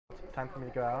time for me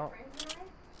to go out.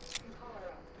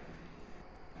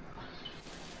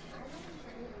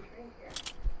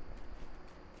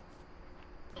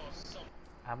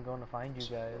 I'm going to find you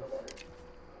guys.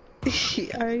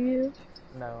 Are you?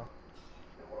 No.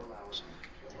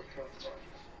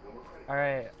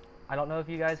 Alright, I don't know if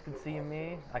you guys can see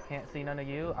me. I can't see none of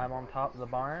you. I'm on top of the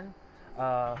barn.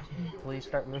 Please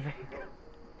start moving.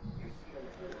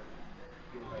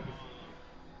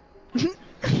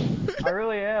 I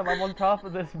really am. I'm on top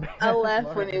of this barn. I'll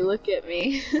laugh when you look at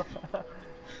me.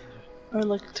 Or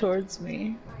look towards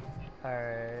me.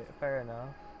 Alright, fair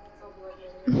enough.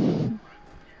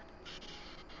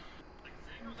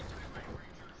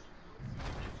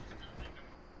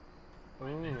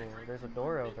 Ooh, there's a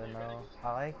door open though.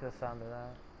 I like the sound of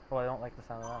that. Well, I don't like the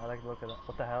sound of that. I like to look at it.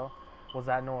 What the hell was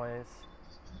that noise?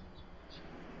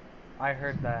 I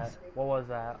heard that. What was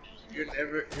that? You're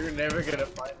never gonna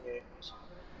find me.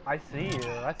 I see you.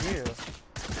 That's you.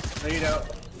 No, you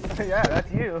don't. Yeah,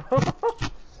 that's you.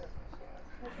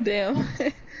 Damn.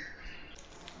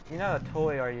 You're not a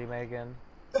toy, are you, Megan?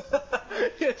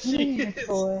 Yeah, she is.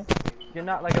 Boy. You're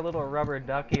not like a little rubber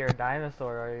ducky or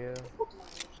dinosaur, are you?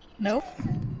 Nope.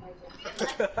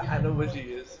 I know what she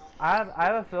is. I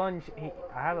have a feeling.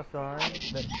 I have a feeling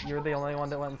that you're the only one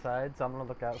that went inside, so I'm gonna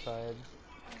look outside.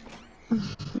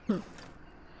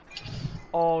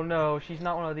 Oh no, she's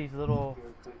not one of these little.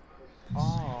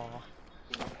 Oh.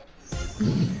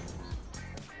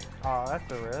 Oh,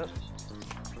 that's a rip.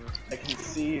 I can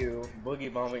see you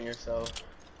boogie bombing yourself.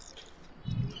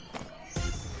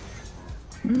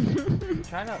 I'm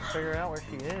trying to figure out where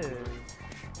she is.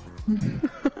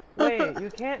 Wait, you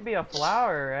can't be a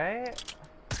flower, right?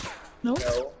 Nope.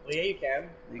 No. Well, yeah, you can.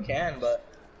 You can, but.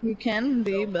 You can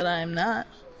be, but I'm not.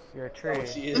 You're a tree. Oh,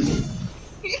 she is.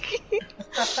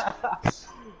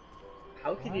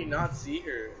 How can you not see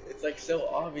her? It's like so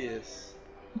obvious.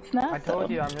 It's not. I told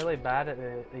though. you I'm really bad at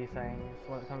these things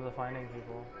when it comes to finding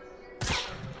people.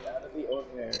 Out of the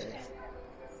ordinary.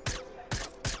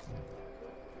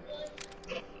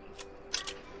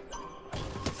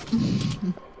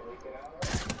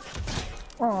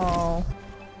 Oh.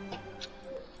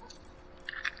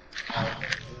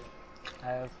 I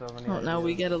have so many. Oh, now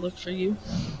we gotta look for you.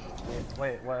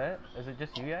 Wait, what? Is it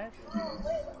just you guys?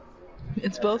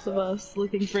 It's both of us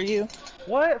looking for you.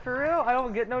 What? For real? I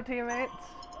don't get no teammates?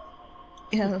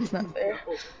 Yeah, that's not fair.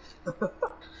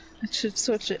 It should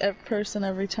switch a person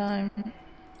every time.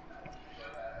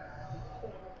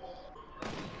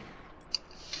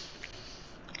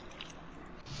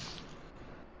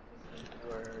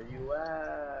 Where are you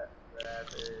at,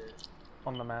 rabbit?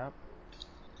 On the map?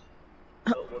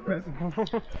 Oh, well,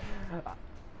 that's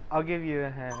I'll give you a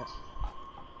hint.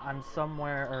 I'm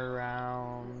somewhere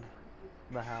around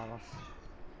the house.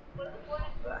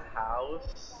 the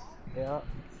house. Yeah,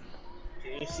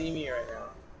 Can you see me right now?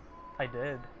 I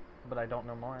did, but I don't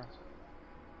know more.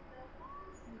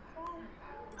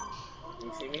 Can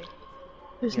you see me?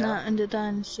 There's Yeah. not in the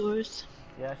dinosaurs.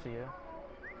 Yeah, I see you.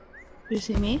 You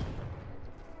see me?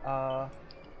 Yeah,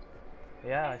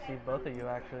 I see both of you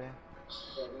actually.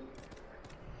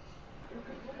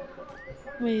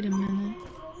 Wait a minute.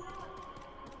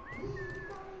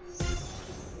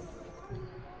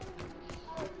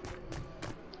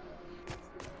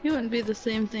 You wouldn't be the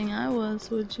same thing I was,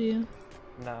 would you?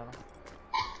 No.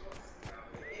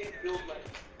 Well,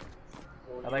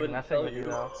 I like wouldn't messing tell with you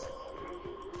though.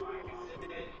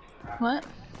 What?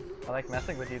 I like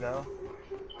messing with you though.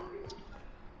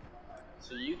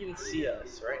 So you can see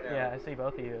us right now. Yeah, I see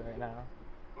both of you right now.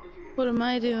 What am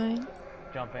I doing?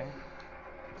 Jumping.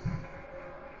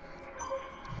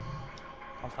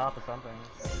 On top of something.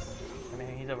 I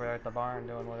mean, he's over there at the barn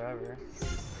doing whatever.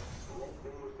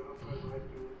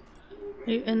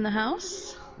 Are you in the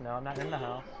house? No, I'm not in the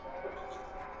house.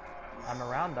 I'm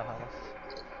around the house.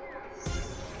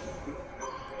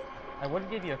 I would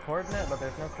give you a coordinate, but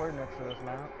there's no coordinates for this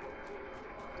map.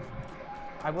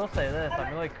 I will say this,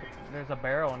 I'm really there's a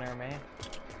barrel near me.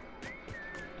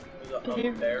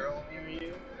 There's a barrel near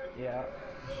you? Yeah.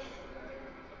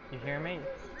 You hear me?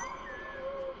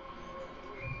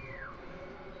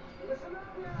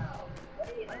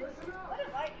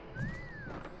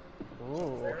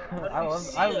 Ooh,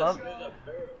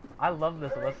 I love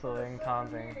this whistling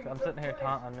taunting. I'm sitting here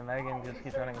taunting and Megan just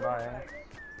keeps running by.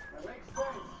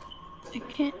 I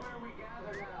can't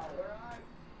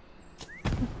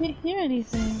hear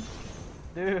anything.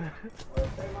 Dude,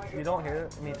 you don't hear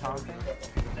me taunting?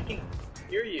 I can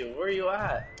hear you. Where are you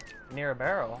at? Near a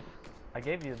barrel. I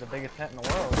gave you the biggest hint in the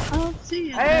world. I don't see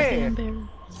you. Hey! Barrel.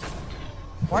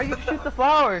 Why you shoot the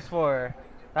flowers for?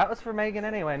 That was for Megan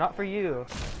anyway, not for you.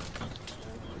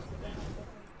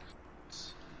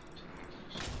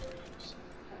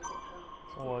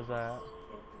 was that?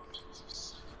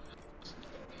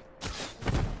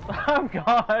 I'm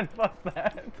gone. Fuck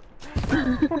that.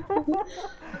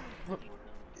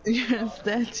 You're a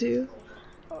statue.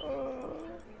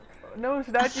 No, I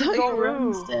statues saw don't you run,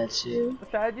 move. statue.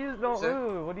 Statues don't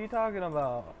move. What are you talking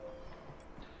about?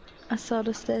 I saw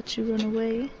the statue run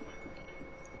away.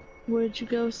 Where'd you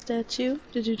go, statue?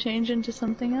 Did you change into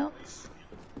something else?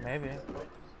 Maybe.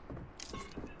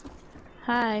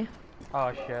 Hi.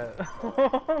 Oh shit.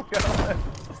 Oh god.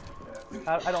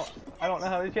 I don't know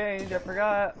how to change. I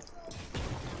forgot.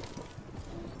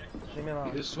 Leave me alone.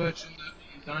 You just switch in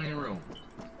the dining room.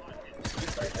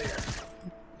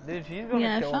 Dude, she's gonna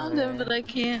Yeah, I kill found me. him, but I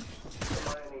can't.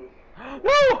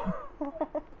 No!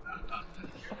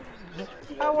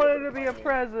 I wanted to be a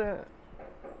present.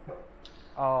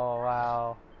 Oh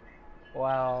wow.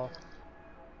 Wow.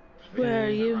 Where are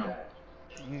you?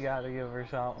 You gotta give her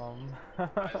something.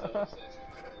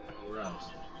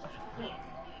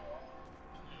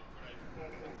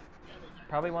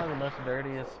 Probably one of the most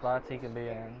dirtiest spots he can be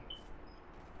in.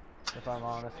 If I'm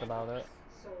honest about it.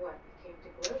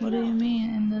 What do you mean?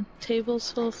 And the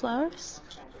table's full of flowers?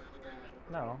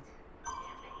 No.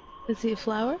 Is he a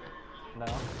flower? No.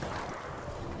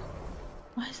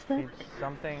 Why is that? He's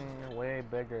something way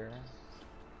bigger.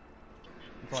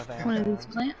 That's the only thing One I of can. these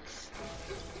plants?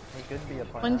 He could be a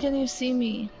plant. When can you see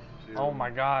me? Oh my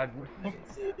god. He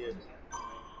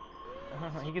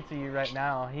can see you right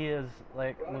now. He is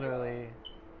like literally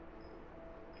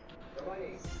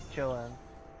chilling.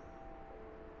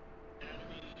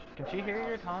 Can she hear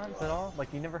your taunts at all?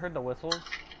 Like you never heard the whistles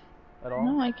at all?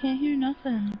 No, I can't hear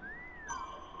nothing.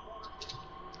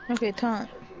 Okay, taunt.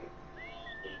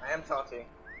 I am taunting.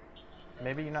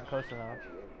 Maybe you're not close enough.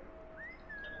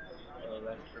 Oh,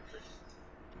 that's perfect.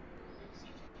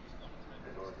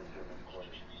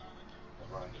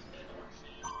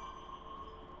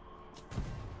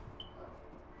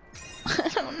 I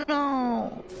don't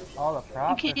know. All the I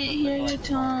props. can't are supposed to hear your collect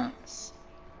taunts.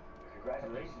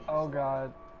 Oh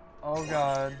god. Oh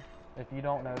god. If you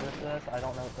don't notice this, I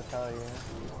don't know what to tell you.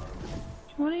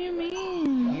 What do you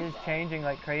mean? He is changing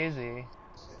like crazy.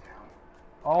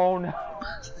 Oh no.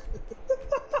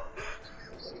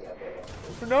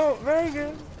 No,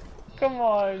 Megan! Come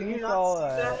on, you saw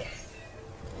that.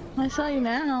 I saw you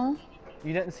now.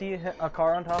 You didn't see a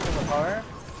car on top of a car?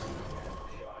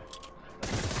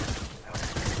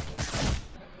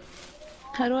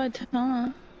 How do I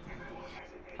taunt?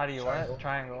 How do you what?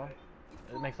 Triangle.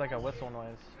 It makes like a whistle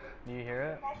noise. Do you hear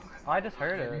it? Oh, I just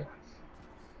heard it.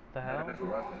 The hell?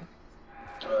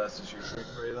 Oh, that's just your trick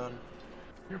ray then?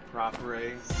 Your prop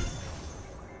ray.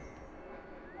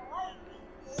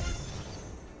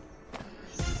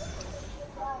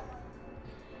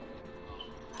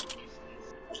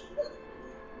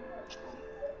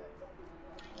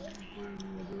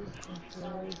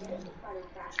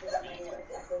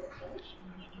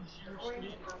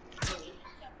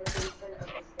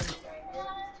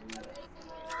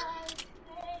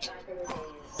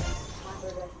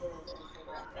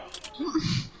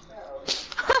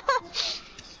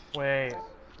 Wait.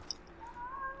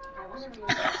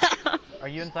 Are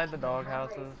you inside the dog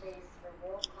houses?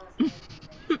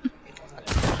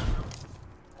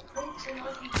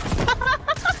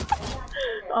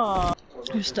 Oh,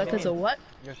 you're stuck as a what?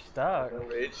 You're stuck.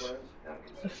 Fridge.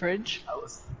 A fridge?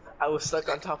 I was stuck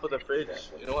on top of the fridge.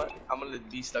 You know what? I'm gonna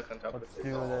be stuck on top of the Let's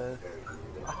fridge. do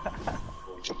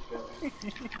this.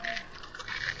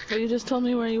 But you just told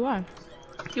me where you are.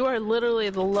 You are literally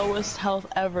the lowest health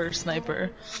ever, sniper.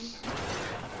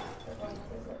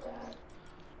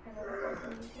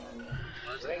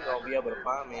 You ain't gonna be able to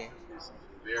find me.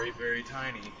 Very, very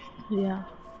tiny. Yeah.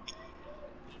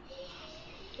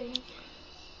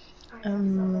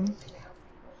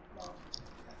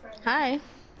 Hi.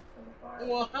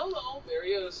 Well, hello. There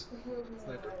he is.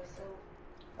 Sniper.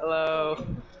 Hello.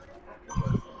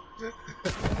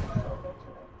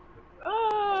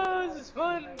 Oh, this is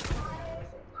fun.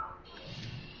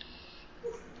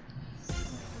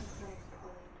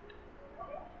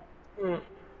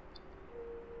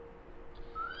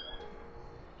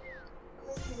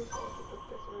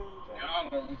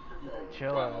 Got him.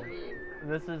 Chill.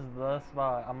 This is the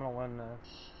spot. I'm gonna win this.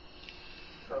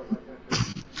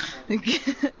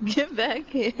 Get back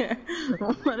here.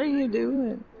 What are you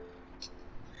doing?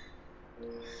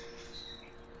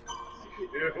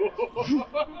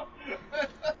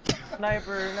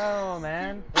 Sniper, no,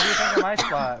 man. What do you think of my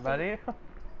spot, buddy?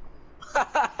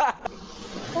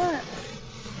 What?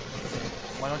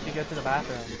 Why don't you go to the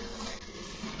bathroom?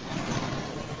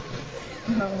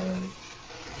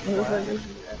 It was What? like this.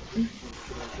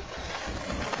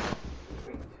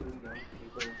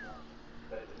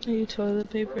 Are you toilet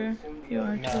paper? You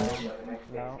are No, toilet paper.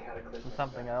 no, it's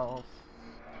something else.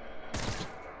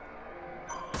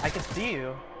 I can see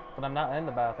you, but I'm not in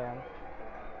the bathroom.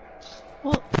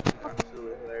 Well,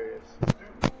 Absolutely hilarious.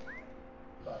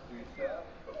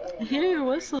 I hear your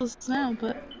whistles now,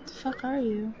 but the fuck are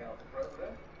you?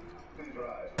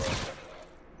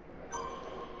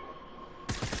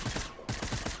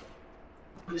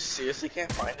 You seriously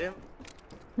can't find him?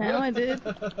 Now I did.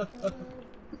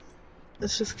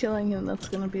 It's just killing him that's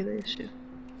gonna be the issue.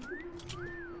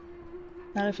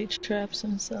 Not if he traps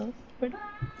himself. Where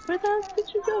the hell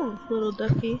did you go, little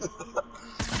ducky?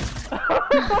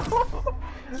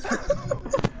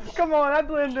 Come on, I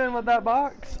blend in with that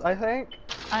box, I think.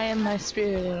 I am my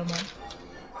spirit animal.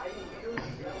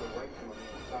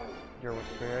 You're a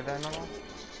spirit animal?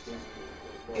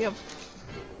 Yep.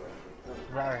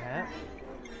 Is that our hint?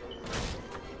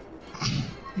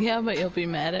 Yeah, but you'll be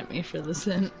mad at me for this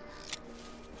hint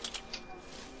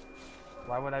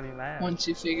Why would I be mad? once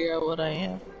you figure out what I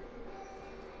am.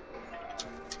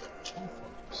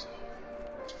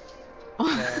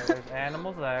 Okay, there's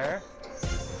animals there.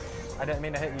 I didn't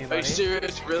mean to hit you, Are buddy. you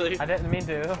serious? Really? I didn't mean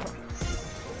to.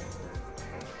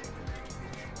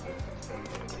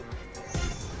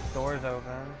 Door's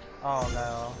open. Oh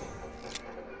no.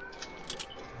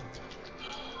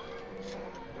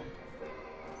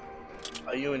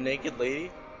 Are you a naked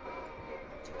lady?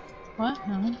 What?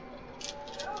 No. Is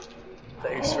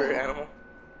that your spirit animal?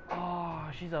 Oh,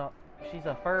 she's a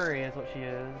furry is what she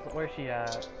is. Where's she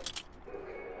at?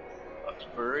 A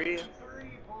furry?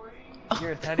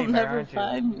 You're a teddy You'll bear, never aren't you?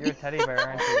 find me. You're a teddy bear,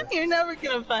 aren't you? You're never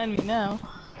gonna find me now.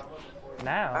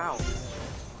 Now? Ow.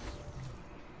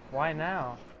 Why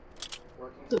now?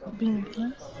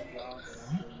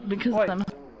 Because Wait. I'm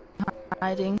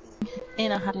hiding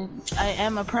in a hiding. I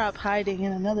am a prop hiding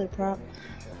in another prop.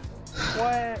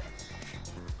 What?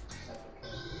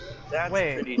 That's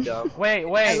Wait. pretty dumb. Wait, I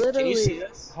wait. Can you literally. see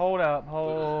us? Hold up,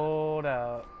 hold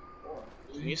up.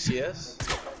 Can you see us?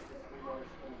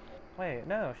 Wait,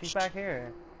 no, she's back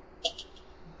here.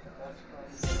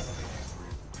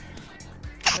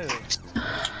 Move.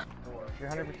 You're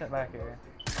 100% back here.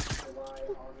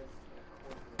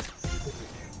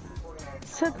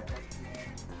 Said.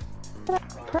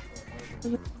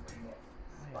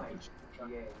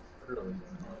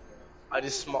 I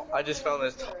just found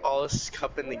the tallest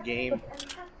cup in the game.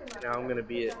 Now I'm gonna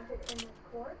be it.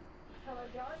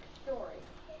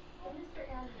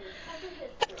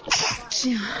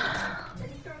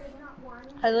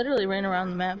 I literally ran around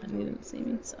the map and you didn't see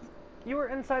me, so. You were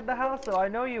inside the house, though. I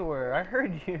know you were. I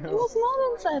heard I you. was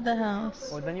not inside the house.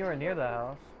 Well, then you were near the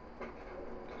house.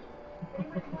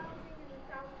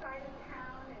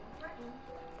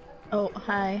 Oh,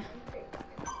 hi.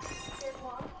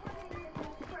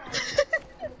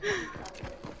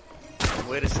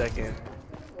 Wait a second.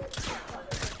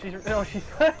 She's no, she's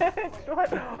what?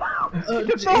 Oh, She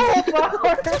took the whole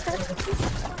flower.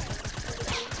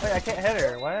 Wait, I can't hit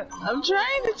her. What? I'm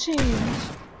trying to change.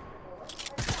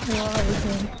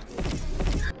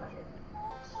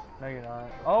 No, you're not.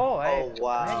 Oh, hey. Oh,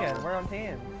 wow. Megan, we're on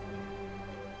team.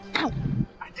 Ow.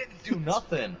 I didn't do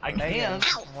nothing. I Megan,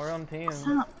 can't. we're on team.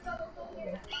 Stop.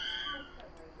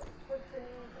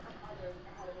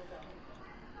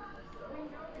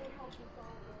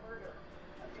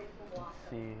 Let's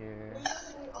see here.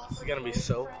 This is gonna be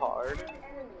so hard.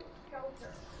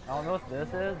 I don't know what this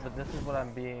is, but this is what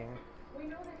I'm being.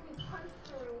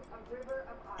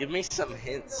 Give me some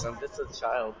hints. I'm just a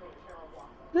child.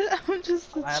 I'm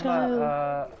just a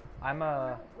child. I'm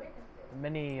a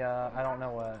mini, I don't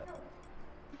know what.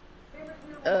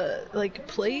 Like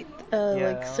plate,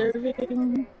 Yeah. like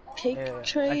serving cake Yeah,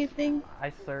 tray thing.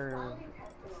 I serve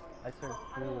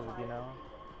food, you know?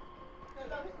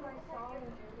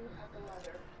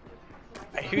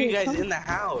 I hear you guys in the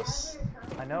house.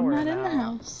 I know I'm we're not in the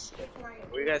house. house.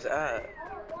 Where you guys at?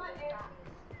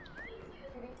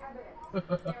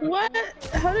 What?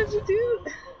 How did you do?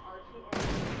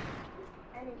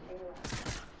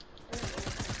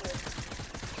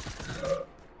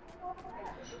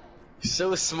 You're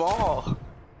so small.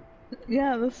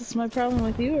 Yeah, this is my problem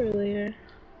with you earlier.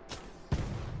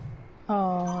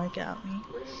 Oh, it got me.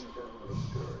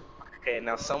 Okay,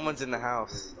 now someone's in the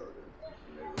house.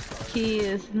 He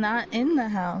is not in the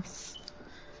house.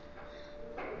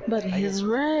 But he's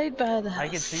right by the house. I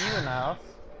can see you in the house.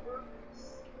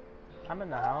 I'm in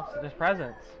the house. There's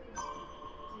presents.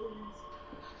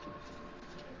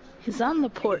 He's on the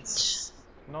porch.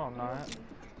 No, I'm not.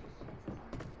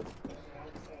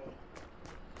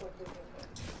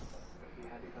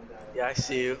 Yeah, I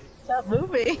see you. Stop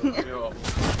moving. Yo,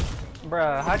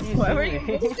 Bruh, how do you Why see were me? you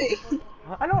moving?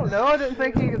 I don't know. I didn't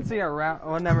think he could see around.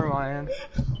 Oh, never mind.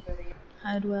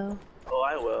 Hide well. Oh,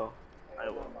 I will. I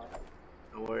will.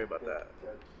 Don't worry about that.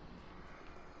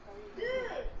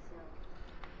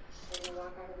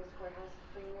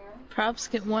 Props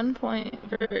get 1 point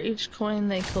for each coin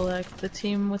they collect. The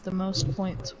team with the most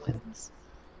points wins.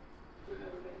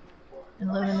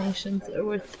 Eliminations are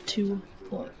worth 2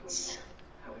 points.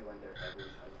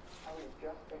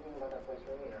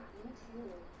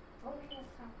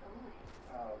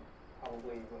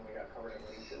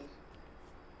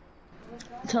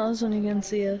 Tell us when you can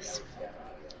see us.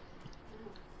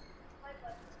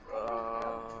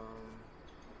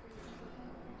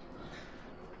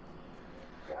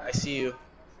 I see you.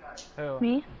 Who?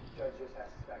 Me?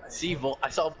 I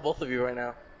saw both of you right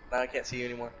now. Now I can't see you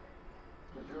anymore.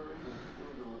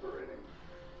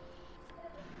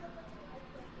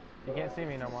 You can't see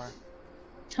me no more.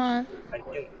 Huh?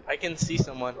 I can see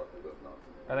someone.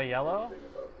 Are they yellow?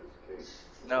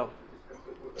 No.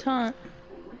 Taunt.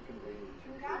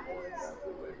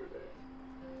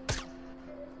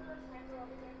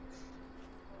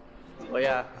 Oh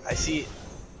yeah, I see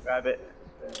Rabbit.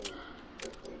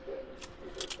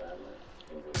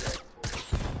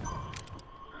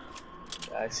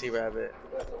 Yeah, I see Rabbit.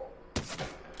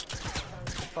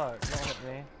 Fuck, don't hit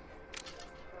me.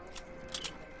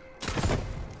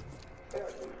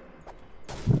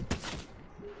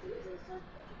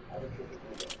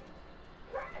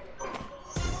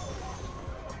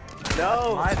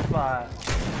 No! My spot.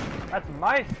 That's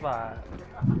my spot.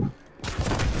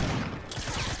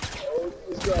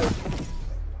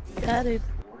 Got it.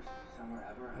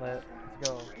 Let's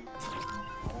go.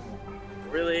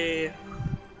 Really?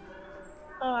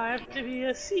 Oh, I have to be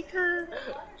a seeker.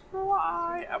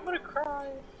 Why? I'm gonna cry.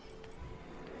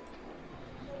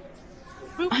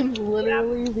 I'm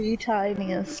literally the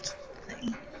tiniest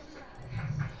thing.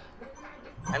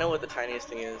 I know what the tiniest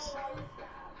thing is.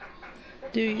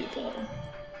 Do you though?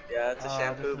 Yeah, it's a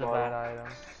shampoo this is a bottle. bad item.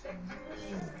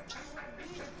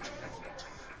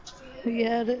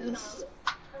 Yeah, it is.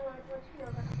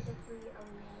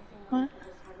 What?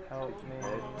 Help me.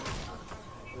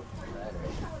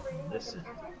 Listen.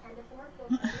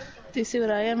 Do you see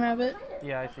what I am, Rabbit?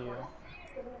 Yeah, I see you.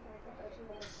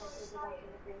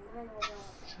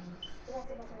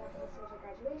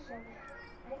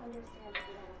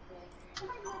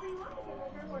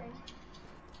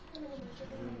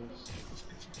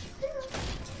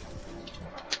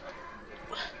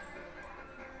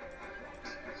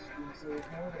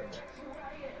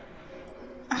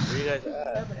 Where you guys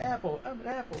at? I'm an apple. I'm an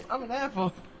apple. I'm an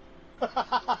apple.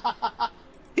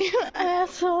 You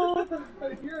asshole!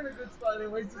 You're in a good spot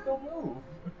anyway, just don't move.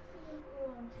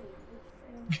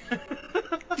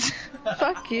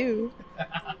 Fuck you.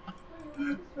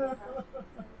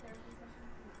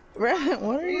 Rabbit,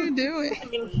 what are you doing? I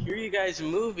can hear you guys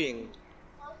moving.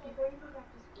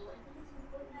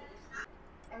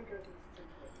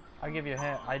 I'll give you a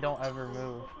hint. I don't ever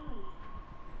move.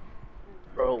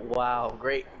 Bro, wow,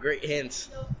 great hints.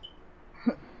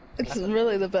 It's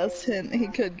really the best hint he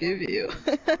could give you.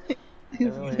 He's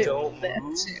really very Don't bad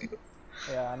move? too.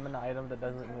 Yeah, I'm an item that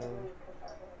doesn't move.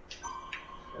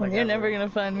 You're ever. never gonna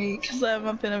find me because I'm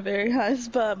up in a very high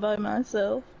spot by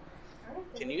myself.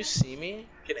 Can you see me?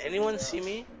 Can anyone see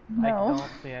me? I No.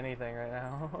 don't see anything right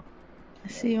now. I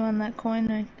see you on that coin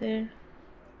right there.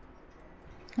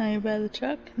 Now you're by the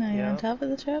truck. Now you're on Yep. top of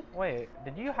the truck. Wait,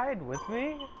 did you hide with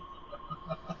me?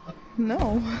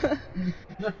 No.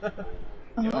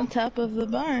 I'm on top of the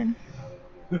barn.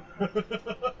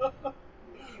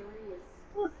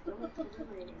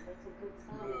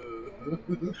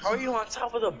 How are you on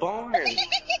top of the barn?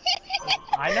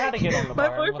 I know how to get on the My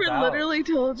barn boyfriend without. literally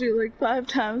told you like 5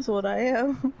 times what I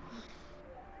am.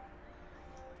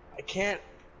 I can't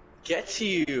get to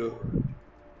you.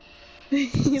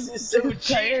 He's is so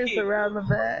tires cheeky. around the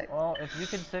back. Well, if you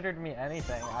considered me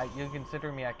anything, you'd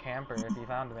consider me a camper if you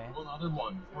found me. One other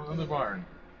one. One other barn.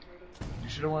 You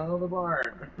should have went on the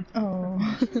barn. Oh.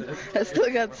 I still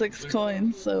got 6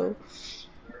 coins, so.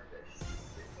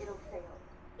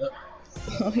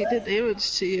 Oh, he did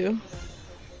damage to you.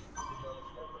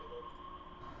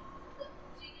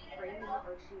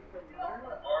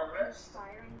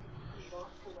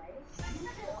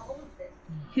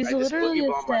 He's I just literally boogie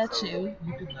a bombed myself. statue.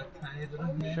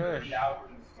 Sure.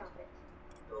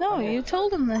 No, you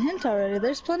told him the hint already.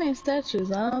 There's plenty of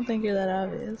statues. I don't think you're that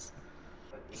obvious.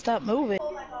 Stop moving.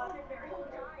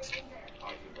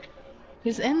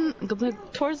 He's in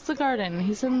towards the garden.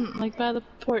 He's in like by the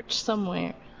porch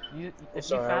somewhere.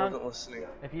 Sorry, I wasn't listening.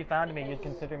 If you found me, you'd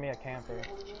consider me a camper.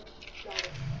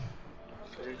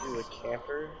 Considered you a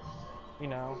camper? You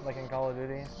know, like in Call of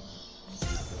Duty.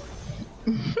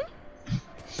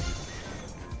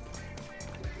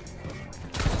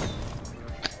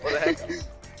 What the heck?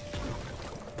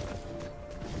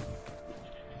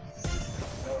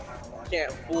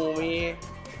 Can't fool me.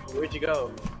 Where'd you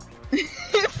go?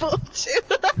 Fooled you.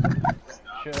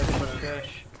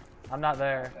 Shush. I'm not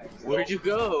there. Where'd you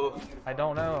go? I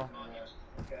don't know.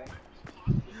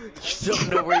 You don't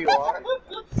know where you are?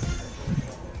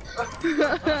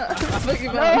 Look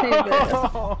about me,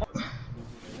 bitch.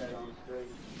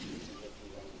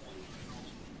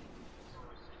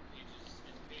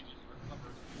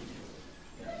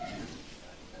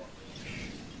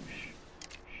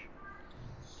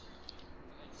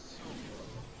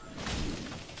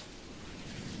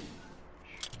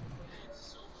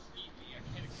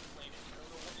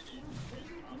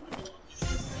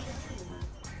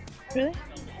 No! Really?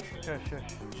 Shush.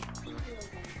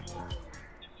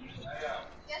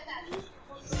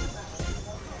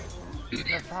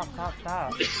 No,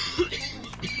 stop.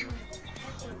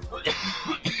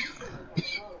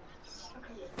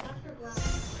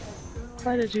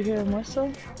 Why did you hear him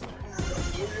whistle?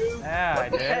 Yeah, I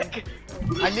did.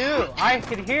 I knew! I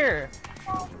could hear!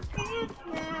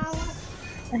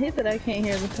 I hate that I can't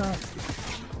hear the song.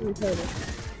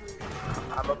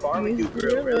 Retarded. I'm a barbecue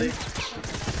grill, really?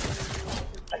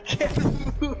 I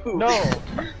can't move! No!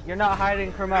 You're not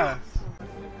hiding from us.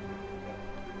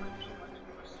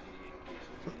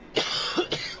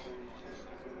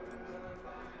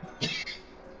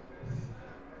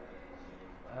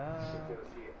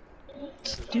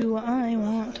 Do I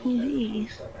want to be?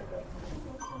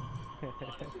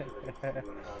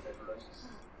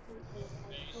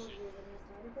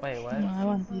 Wait, what? No, I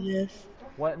want to do this.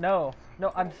 What? No,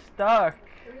 I'm stuck.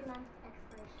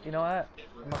 You know what?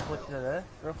 I'm gonna switch to this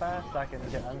real fast so I can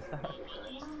get unstuck.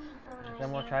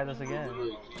 Then we'll try this again.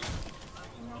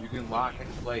 You can lock in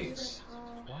place.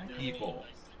 What? People.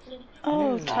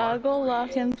 Oh, toggle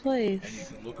lock in And you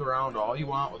place. can look around all you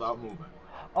want without moving.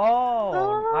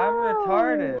 Oh, I'm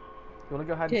retarded. You wanna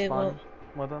go ahead and Okay, spawn well-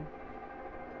 with them?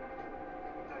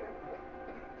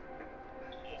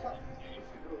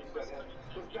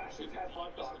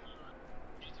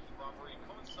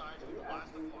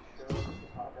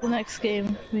 The next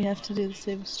game, we have to do the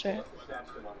same strat.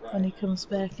 When he comes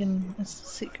back and it's the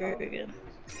secret again.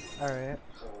 Alright.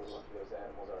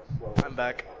 I'm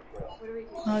back.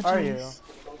 Oh, Are you? jeez.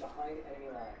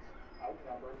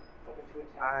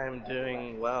 I'm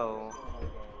doing well.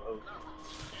 Oh.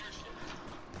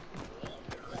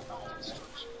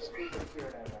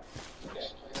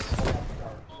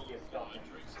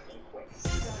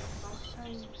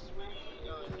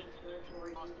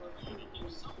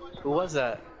 Who was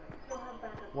that?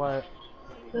 What?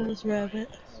 That was Rabbit.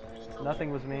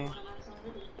 Nothing was me.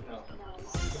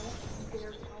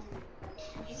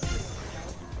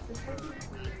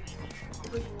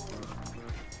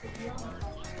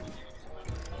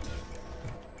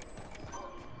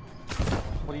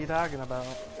 What are you talking about?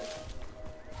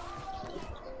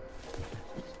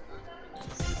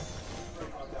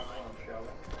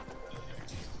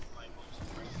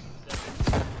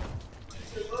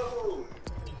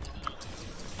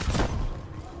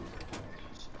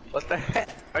 What the heck?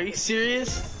 Are you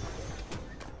serious?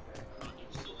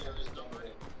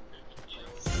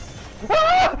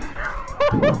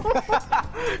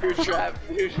 You're trapped,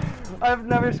 dude. I've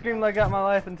never screamed like that in my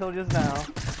life until just now.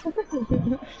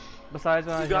 Besides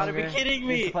when I was You gotta younger. be kidding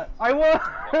used to me. play- I won!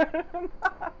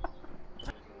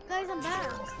 Guys, I'm back.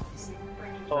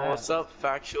 Oh, what's up,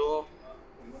 Factual?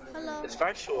 Hello. It's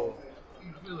Factual.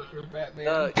 Batman.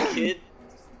 The kid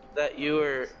that you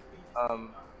were, Can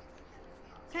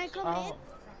I come Oh.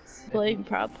 Playing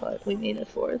prop putt. We need a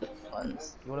fourth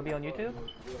ones. You wanna be on YouTube?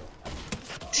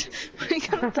 We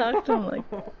gotta talk to him like.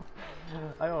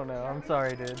 I don't know. I'm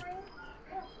sorry, dude.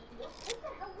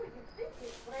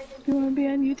 You wanna be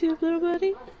on YouTube, little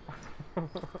buddy?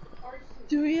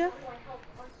 Do ya?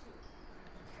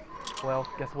 Well,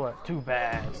 guess what? Too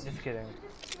bad. Just kidding.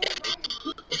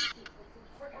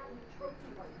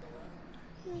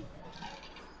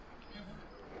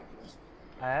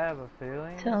 I have a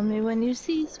feeling. Tell me when you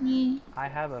sees me. I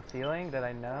have a feeling that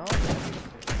I know.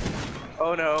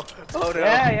 oh no, oh no.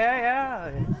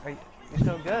 Yeah. You're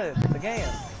so good at the game.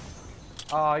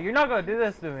 Oh, you're not gonna do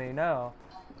this to me, no.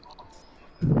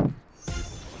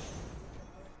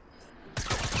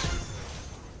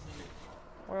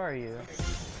 Where are you?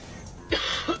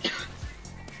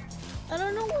 I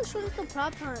don't know which one's the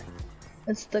prop hunt.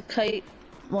 It's the kite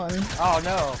one. Oh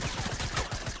no,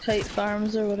 Kite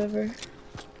farms or whatever.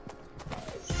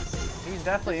 he's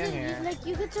definitely in here. Like,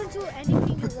 you could turn to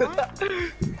anything you want.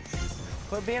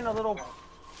 Quit being a little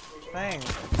thing.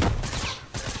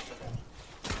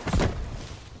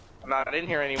 I'm not in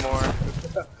here anymore.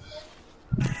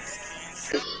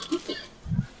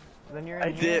 Then you're in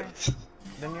I here. dipped.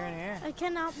 Then you're in here. I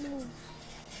cannot move.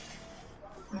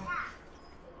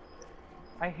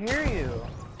 I hear you.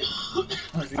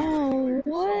 Oh,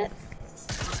 what?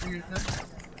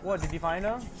 What, did you find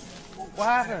him? What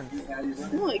happened?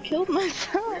 Oh, I killed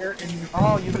myself.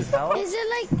 Oh, you lose health? Is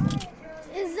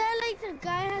that like the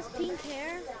guy has pink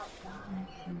hair?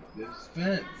 This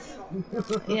fence.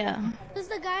 Yeah. Does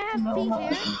the guy have pink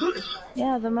hair?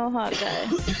 Yeah, the Mohawk guy.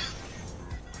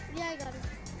 Yeah, I got it.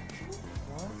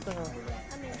 What the?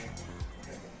 I'm in.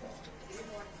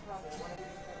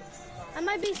 I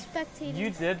might be spectating. You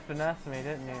did finesse me,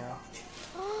 didn't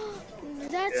you?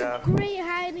 That's Yeah. a great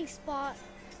hiding spot.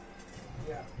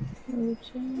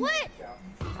 What?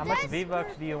 How much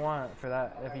V-Bucks do you want for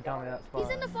that, if you tell me that spot?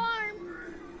 He's in the farm.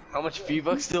 How much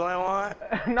V-Bucks do I want?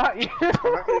 Not you! You're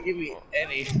not gonna give me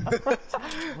any.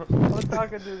 I'm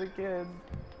talking to the kid.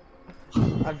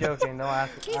 I'm joking, don't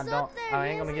ask. He's I don't, up there. I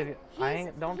ain't He gonna has give a- you, I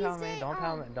ain't, don't tell he's me, a, don't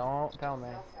tell me, don't tell me.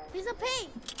 He's a pink.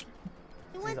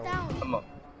 He went a- down.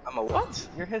 I'm a what?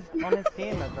 You're on his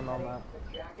team at the moment.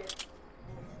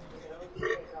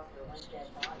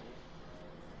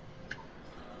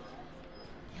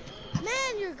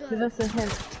 Man, you're Give good. us a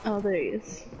hint. Oh, there he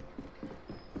is.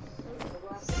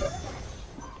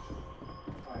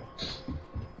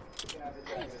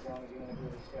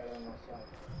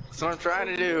 That's what I'm trying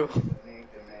to do.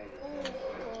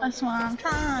 That's what I'm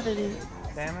trying to do.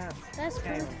 Damn it. That's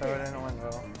Can't even perfect. throw it in the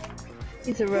window.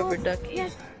 He's a rubber Well, ducky. yeah,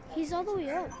 he's all the way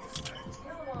up.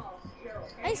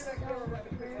 Nice.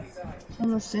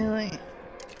 On the ceiling.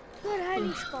 Good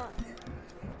hiding spot.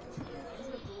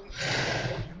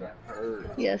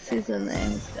 Yes, he's in there.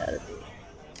 He's gotta be.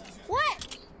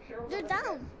 What? They're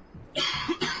down.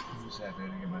 I'm just happy to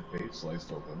get my face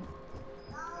sliced open.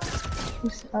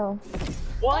 Oh.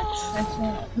 What? That's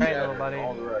not. Alright, little buddy.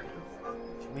 All directions.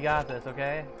 We got this,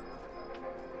 okay?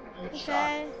 I get shot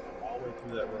Okay. all the way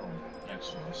through that room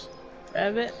next to us.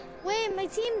 Grab it. Wait, my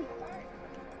team.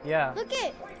 Yeah.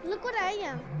 Look what I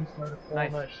am. He started pulling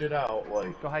Nice. that shit out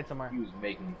like Go hide somewhere. he was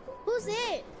making Who's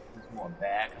it? this one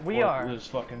back. and We forth are. with his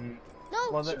fucking No,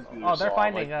 Well, super oh, they're saw,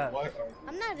 finding like, us. what are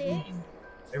I'm not you it. doing?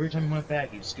 Every time he went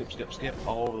back, he'd skip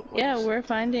all over the place. Yeah, we're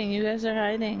finding. You guys are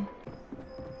hiding.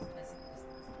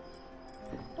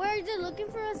 Where are they looking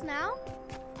for us now?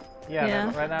 Yeah,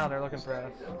 Yeah. right now they're looking for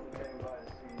us.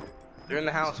 They're in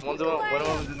the house. One of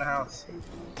them is in the house.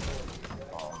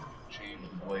 Change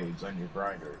the blades on your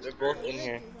grinder. They're both in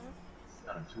here. It's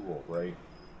not a tool, right?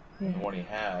 Yeah. And the one he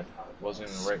had wasn't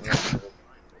in the right one.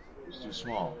 It was too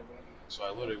small. So I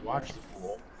literally watched the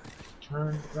fool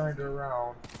turn the grinder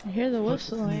around, I hear the push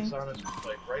the whistling. piece on his,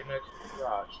 like right next to the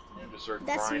garage, and just start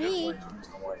That's grinding me. blades.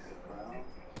 I'm like,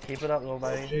 Keep it up, little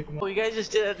buddy. shake 'em up Well, you guys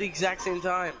just did it at the exact same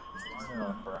time.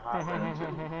 for a hot minute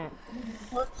too.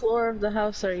 What floor of the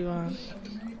house are you on?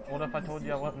 What if I told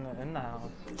you I wasn't in the house?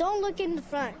 Don't look in the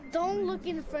front. Don't look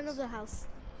in the front of the house.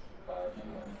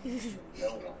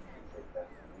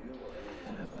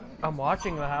 I'm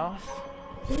watching the house.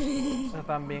 If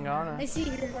I'm being I honest. see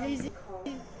you. I see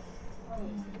you.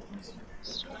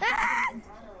 Ah!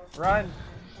 Run!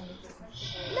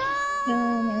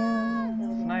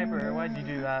 No! Sniper, why'd you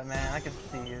do that, man? I could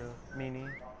see you, meanie.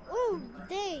 Ooh,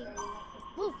 dang.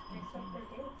 Ooh.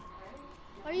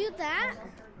 Are you that?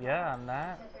 Yeah, I'm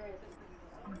that.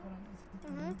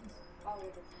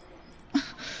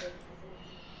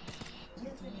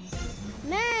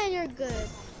 Man, you're good.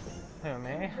 Who,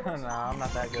 me? No, I'm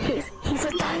not that good. He's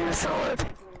a dinosaur.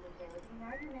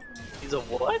 He's a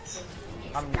what?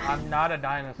 I'm not a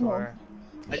dinosaur.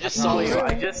 I just saw you.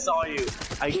 I just saw you.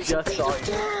 I just saw you.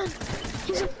 Again.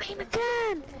 He's a pain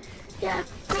again. Yeah,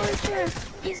 go right there.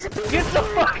 He's a pain Get the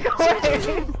fuck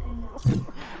away!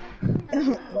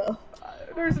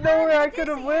 There's nowhere I could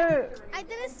have went. I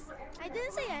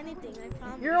didn't say anything. I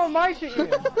promise. You're on my team.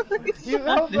 You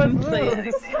helped us Didn't say move.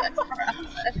 anything.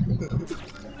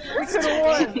 We could have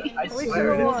won. I We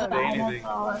swear could I have didn't say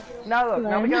won. anything. Now look.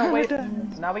 Now we gotta wait.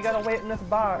 Now we gotta wait in this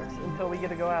box until we get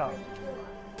to go out.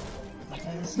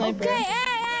 Sniper.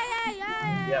 Hey.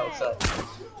 Yeah, what's up?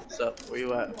 What's up? Where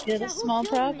you at? Get a small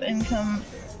prop and come.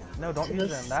 No, don't use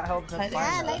them. That helps us Hide- Yeah,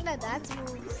 I find like us. that. That's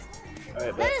moves.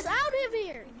 Alright, Let us out of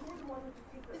here.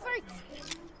 Before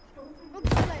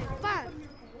okay, fine.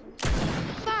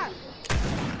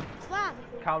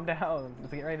 Calm down.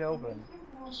 Let's get ready to open.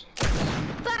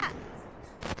 Fine.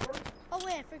 Oh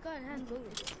wait, I forgot I had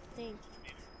boots. Dang.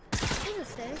 I can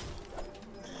stay.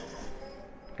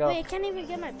 Go. Wait, I can't even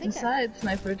get my pickaxe. Decide,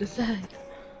 Sniper, decide.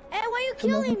 Hey, why you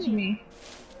Come over killing to me.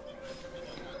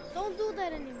 Don't do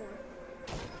that anymore.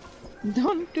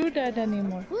 Don't do that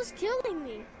anymore. Who's killing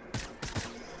me?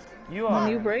 You When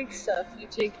are. you break stuff, you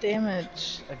take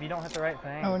damage. If you don't hit the right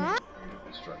thing. Oh, Huh?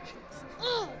 Destruction.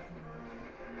 Oh,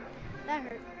 that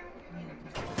hurt.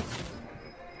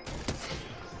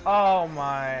 Oh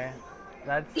my.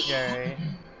 That's scary.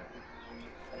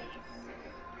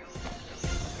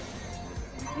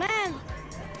 Man,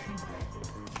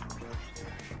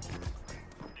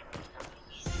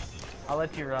 I'll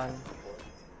let you run.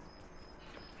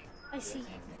 I see.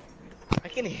 I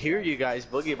can hear you guys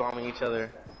boogie bombing each other.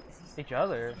 Each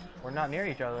other? We're not near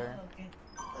each other.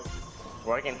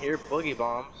 Or I can hear boogie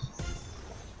bombs.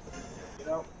 You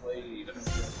don't play.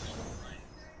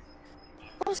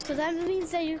 Close, because that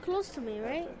means that you're close to me,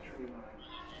 right?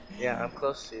 Yeah, I'm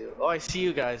close to you. Oh, I see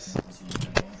you guys.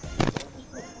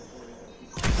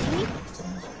 See me?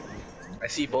 I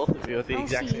see both of you at the I'll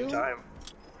exact see same you. time.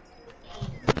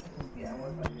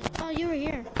 Oh, you were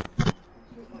here.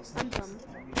 I'm dumb.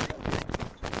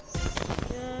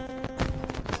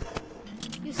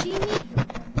 You see me?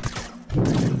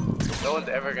 No one's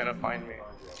ever gonna find me.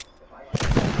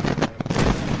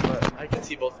 But I can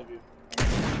see both of you.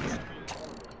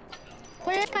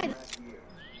 Where am I?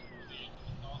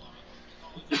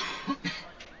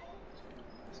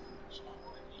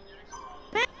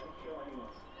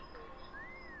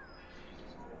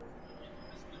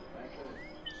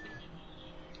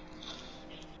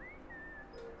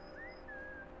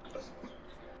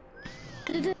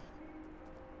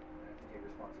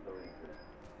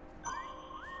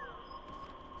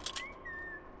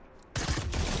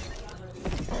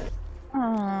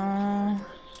 Aww.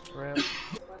 Rip.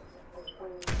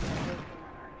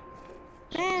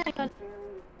 Man, I got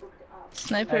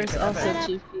Sniper's Hey, also okay.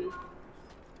 GP.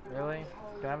 Really?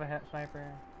 Do I have a hit sniper?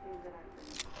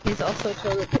 He's also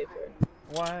toilet paper.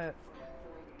 What?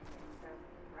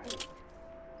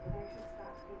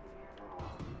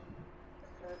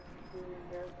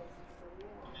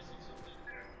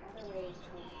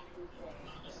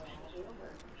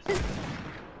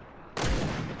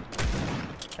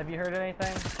 Have you heard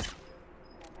anything?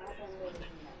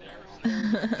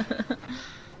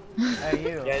 Hey,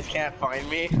 you. You guys can't find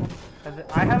me?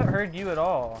 I haven't heard you at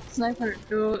all. Sniper,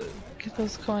 go get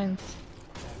those coins.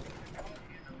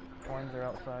 Coins are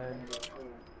outside.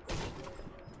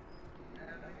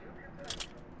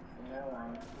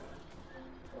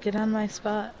 Get on my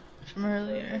spot from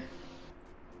earlier.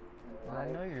 I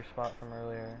know your spot from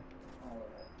earlier.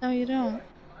 No, you don't.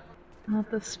 Not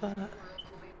this spot.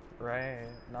 Right,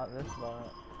 not this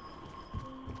spot.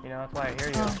 You know, that's why I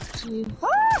hear you. Oh,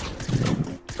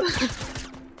 jeez.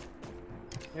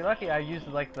 You're lucky I used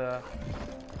like the...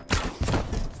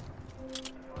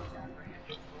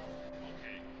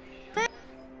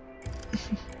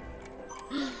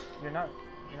 You're not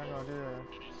gonna do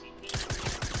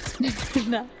this. You're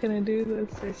not gonna do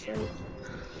this, I said.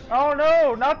 Oh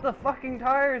no, not the fucking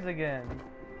tires again.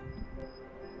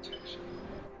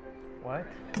 What?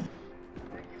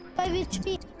 5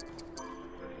 HP.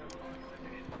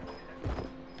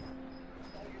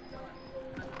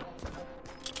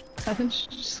 Why didn't you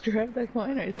just grab that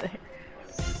coin right there?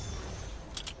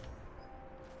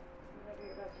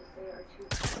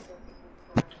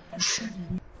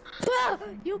 Ah,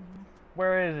 you.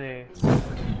 Where is he?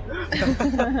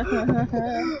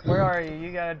 Where are you?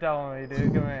 You gotta tell me,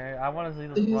 dude. Come here. I wanna see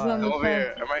the He's spot. on I'm over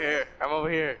here. I'm right here. I'm over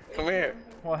here. Come here.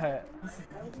 What?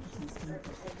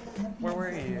 Where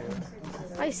were you?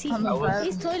 I see. On the left.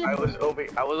 He's toilet.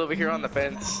 I was over here on the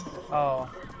fence. Oh,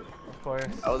 of course.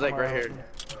 I was like right Somewhere here.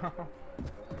 else.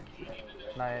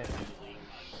 Nice.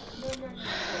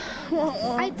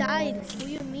 I died. What do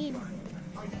you mean?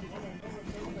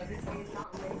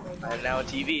 I'm now a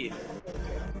TV.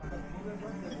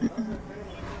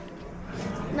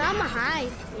 Now I'm a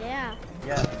hide. Yeah.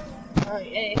 Yes. Oh,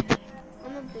 yay.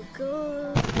 I'm a big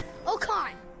good. Oh,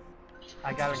 God.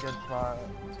 I got a good spot.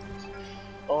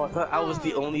 Oh, I thought I was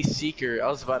the only seeker. I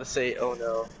was about to say, oh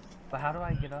no. But how do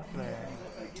I get up there?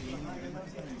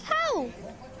 How?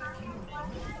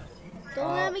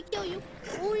 Don't let me kill you.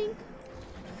 Boing.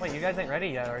 Wait, you guys ain't ready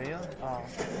yet, are you? Oh.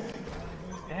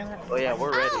 Damn it. Oh yeah,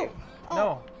 we're ready. Ow.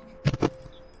 No.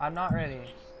 I'm not ready.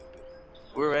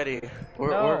 We're ready. We're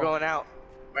No. going out.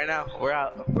 Right now. We're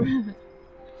out.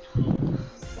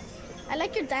 I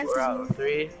like your dances. We're move. out.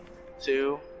 3,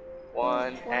 2,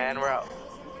 1, and we're out.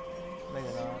 No,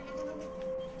 you're not.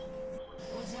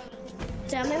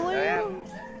 Tell me I where you am. are.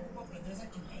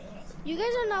 You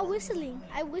guys are not whistling.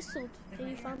 I whistled when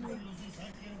you found me.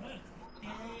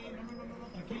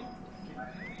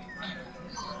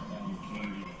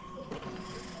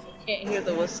 can't hear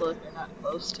the whistle if you're not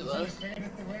close to us.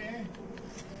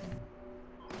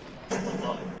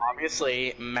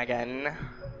 Obviously, Megan.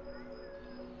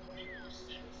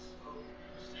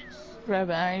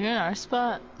 Robin, are you in our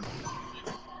spot?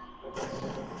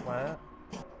 What?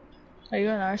 Are you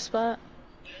in our spot?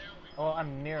 Oh,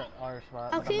 I'm near our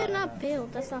spot. How but can you I'm not in it.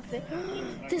 build? That's not fair.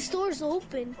 This door's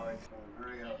open.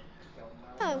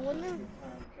 I wonder.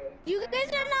 You guys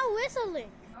are not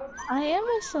whistling. I am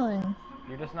whistling.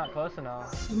 You're just not close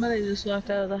enough. Somebody just walked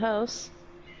out of the house.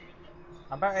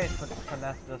 I'm about ready to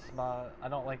finesse this spot. I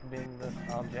don't like being this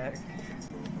object.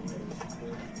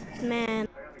 Man.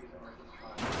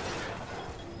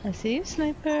 I see you,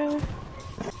 sniper.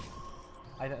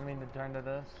 I didn't mean to turn to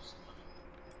this.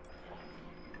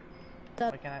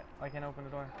 That Why can't I open the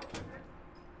door?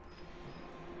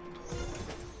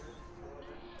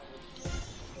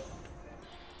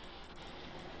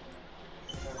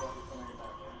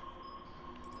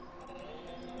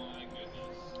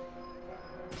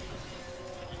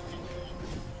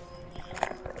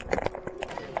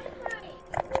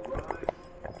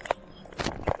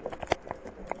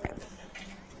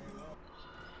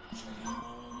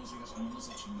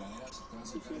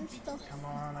 Come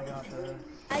on, I got this.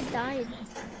 I died.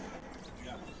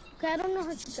 Okay, I don't know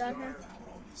how to got her.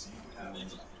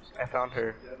 I found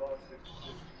her.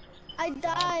 I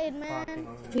died, man.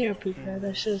 Fucking You're a poophead.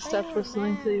 I should have stopped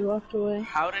whistling till you walked away.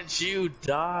 How did you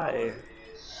die?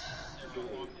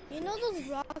 You know those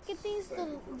rocket things,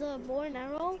 the bow and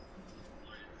arrow?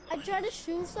 I tried to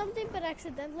shoot something, but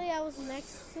accidentally I was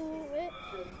next to it,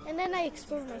 and then I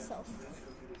exploded myself.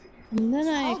 And then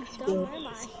I How dumb explode. am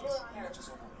I?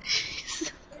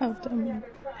 How dumb.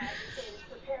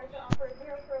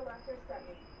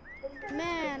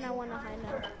 Man, I wanna hide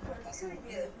now.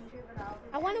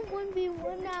 I wanna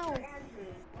 1v1 now.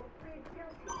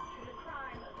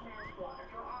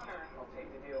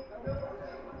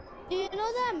 Do you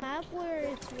know that map where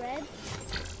it's red?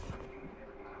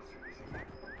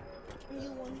 And you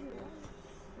 1v1.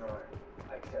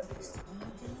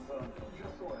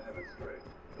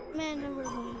 Man, never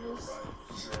mind this.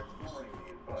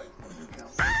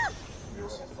 Ah!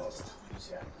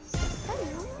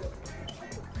 Hello.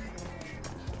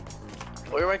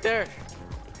 Oh, you're right there.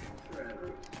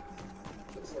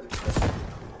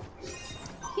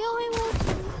 Kill him with...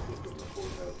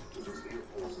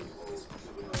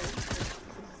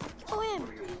 Kill him.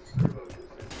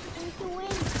 We can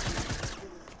win.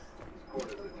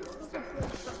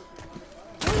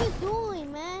 What are you doing,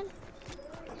 man?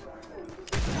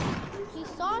 He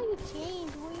saw you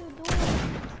change. What are you doing?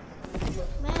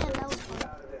 Man, that was fun.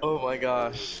 Oh my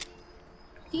gosh.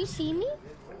 Do you see me?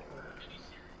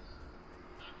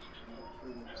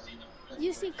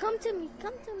 You see, come to me,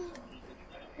 come to me.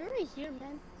 You're right here,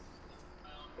 man.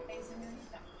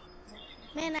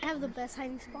 Man, I have the best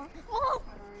hiding spot. Oh!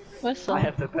 Whistle. I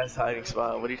have the best hiding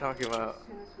spot. What are you talking about?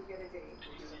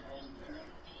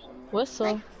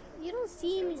 Whistle. You don't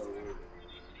see me.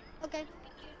 Okay.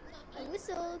 I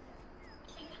whistled.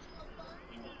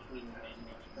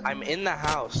 I'm in the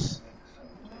house.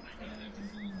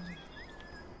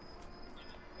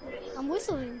 I'm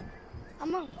whistling.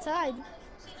 I'm outside.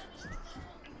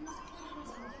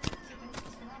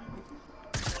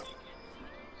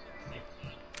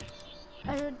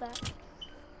 I heard that.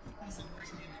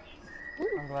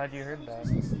 Ooh. I'm glad you heard that.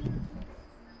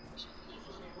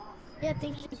 Yeah,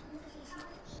 thank you.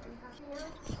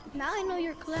 Now I know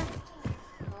you're clever.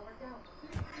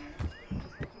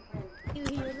 You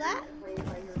hear that?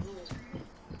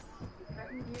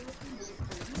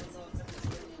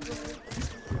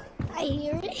 I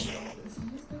hear it.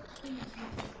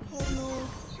 Oh no.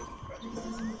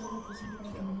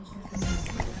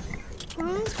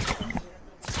 Huh?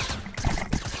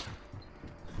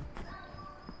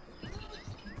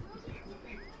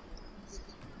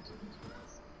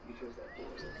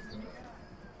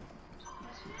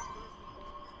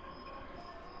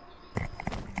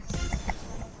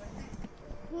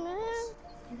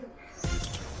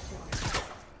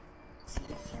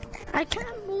 I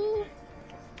can't move.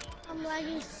 I'm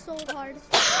lagging so hard.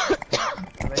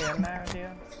 Are they in there with you?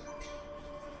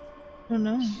 Oh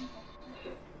no.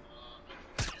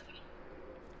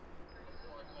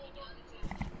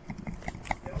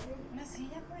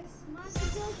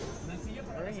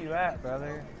 Where are you at,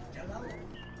 brother?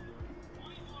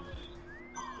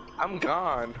 I'm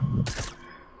gone.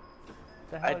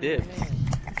 The hell I do you did. mean?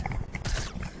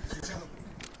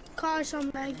 Gosh, I'm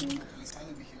lagging.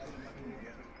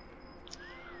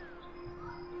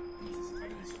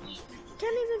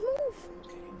 Can't even move.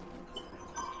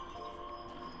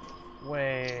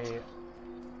 Wait.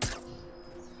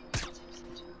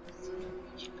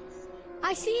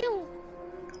 I see you.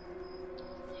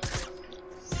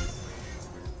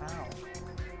 Ow.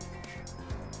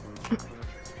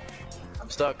 I'm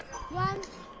stuck. Run.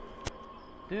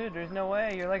 Dude, there's no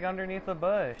way. You're like underneath the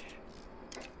bush.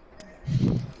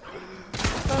 You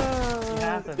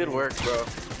have to Good be. work, bro.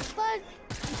 But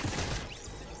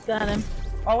Got him.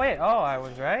 Oh wait, oh, I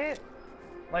was right?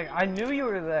 Like, I knew you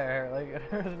were there. Like,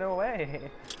 there's no way.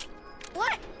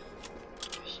 what?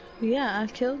 Yeah, I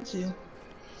killed you.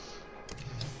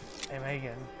 Hey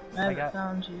Megan, I got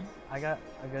found you. I got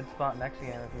a good spot next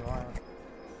game if you want.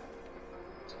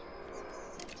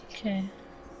 Okay.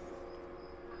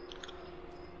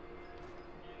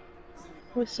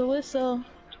 Whistle, whistle.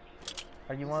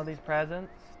 Are you one of these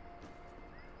presents?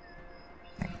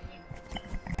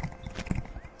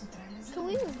 Can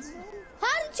we?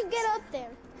 How did you get up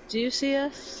there? Do you see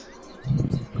us?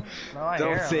 No, I hear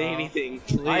Don't him, say though. anything,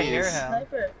 please. I hear him.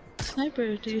 Sniper.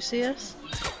 Sniper, do you see us?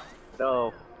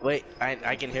 No. Wait,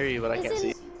 I can hear you, but I can't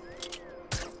see.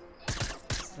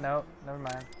 No, never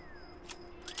mind.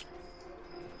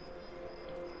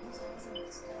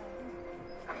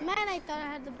 Man, I thought I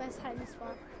had the best hiding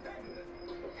spot.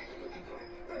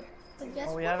 But guess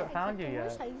Well, we what? haven't I found got you the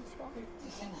worst yet. hiding spot.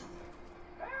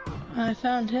 I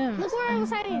found him. Look where I was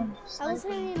hiding. I was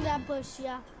hiding in that bush,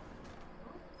 yeah.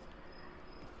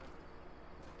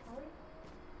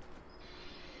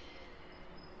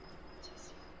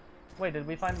 Wait, did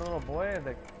we find the little boy or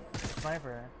the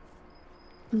sniper?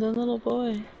 The little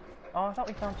boy. Oh, I thought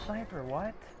we found sniper.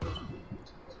 What?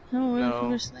 No, we're looking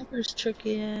No. for Sniper's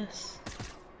tricky ass.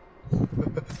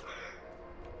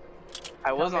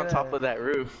 I was me on top that. of that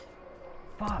roof.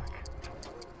 Fuck.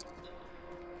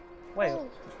 Wait, Oh,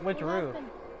 which what roof? happened?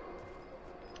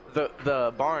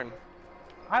 The barn.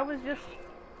 I was just.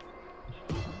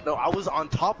 No, I was on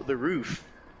top of the roof.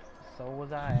 So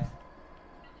was I.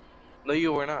 No,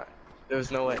 you were not. There was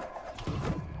no way.